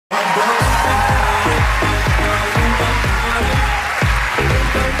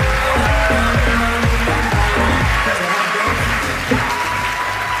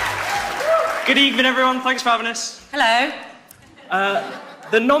evening, everyone. Thanks for having us. Hello.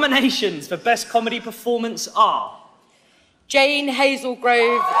 The nominations for Best Comedy Performance are... Jane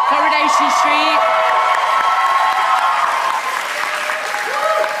Hazelgrove, Coronation Street.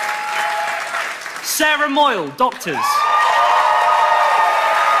 Sarah Moyle, Doctors.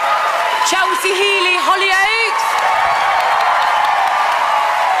 Chelsea Healy, Hollyoaks.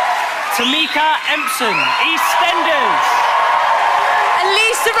 Tameka, Empson, EastEnders. And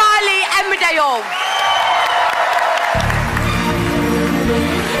Lisa Riley, Emmerdale.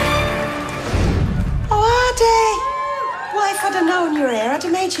 Oh, Ardy! Well, if I'd have known you were here, I'd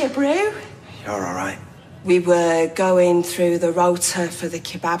have made you a brew. You're all right. We were going through the rota for the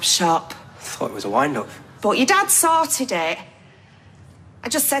kebab shop. Thought it was a wind-up. But your dad sorted it. I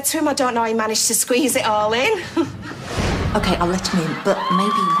just said to him, I don't know how he managed to squeeze it all in. OK, I'll let him in, but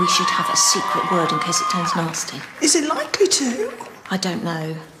maybe we should have a secret word in case it turns nasty. Is it likely to? I don't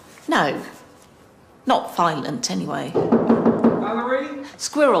know. No. Not violent, anyway. Valerie?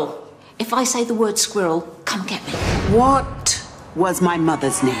 Squirrel. If I say the word squirrel, come get me. What was my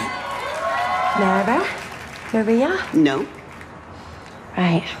mother's name? Mara? Maria? No.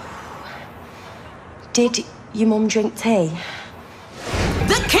 Right. Did your mum drink tea?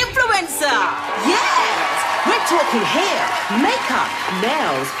 The Kidfluencer! Yes! We're talking hair, makeup,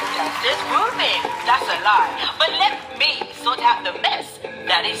 nails. This grooming, that's a lie. But let me sort out the mess.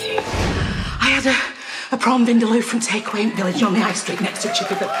 That is you. I had a prawn vindaloo from Takeaway in Village on the high street next to a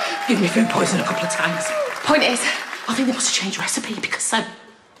chicken that gave me food poisoning a couple of times. Point is, I think they must have changed recipe because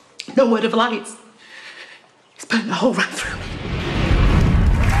no word of a lie, it's burnt the hole right through me.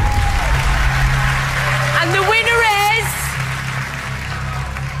 And the winner is...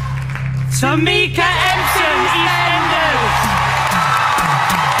 Tameka, Empson, EastEnders.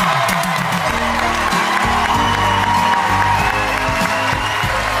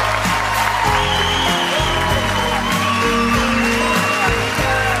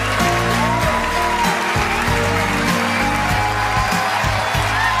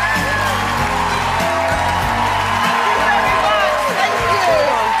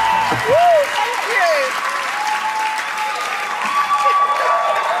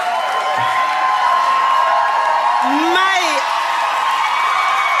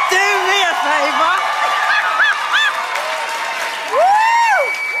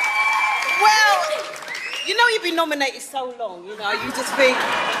 Nominated so long, you know, you just think,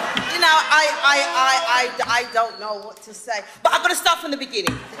 you know, I don't know what to say. But I've got to start from the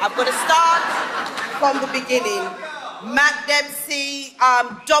beginning. I've got to start from the beginning. Matt Dempsey,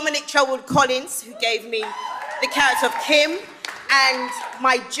 Dominic Sherwood Collins, who gave me the character of Kim, and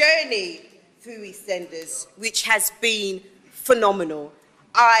my journey through EastEnders, which has been phenomenal.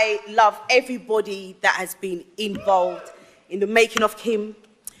 I love everybody that has been involved in the making of Kim,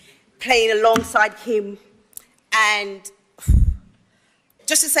 playing alongside Kim. And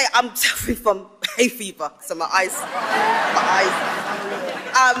just to say, I'm suffering from hay fever, so my eyes.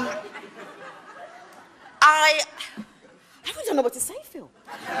 I really don't know what to say, Phil.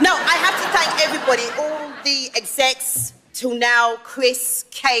 No, I have to thank everybody, all the execs till now, Chris,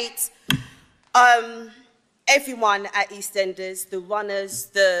 Kate, everyone at EastEnders, the runners,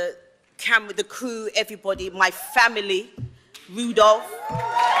 the camera, the crew, everybody, my family, Rudolph,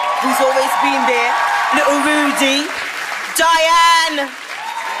 who's always been there. Little Rudy, Diane,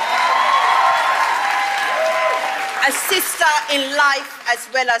 a sister in life as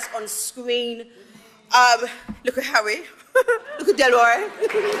well as on screen. Look at Harry, look at Delroy,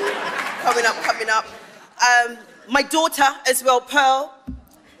 coming up. My daughter as well, Pearl.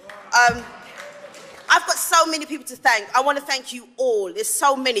 I've got so many people to thank. I want to thank you all. There's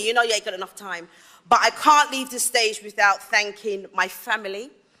so many, you know you ain't got enough time. But I can't leave the stage without thanking my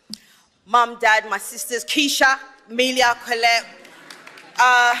family. Mum, Dad, my sisters, Keisha, Amelia, Colette,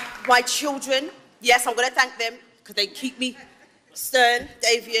 my children. Yes, I'm going to thank them because they keep me stern.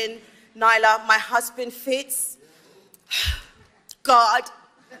 Davian, Nyla, my husband, Fitz, God,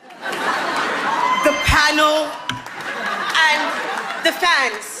 the panel, and the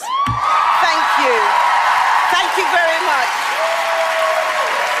fans. Thank you. Thank you very much.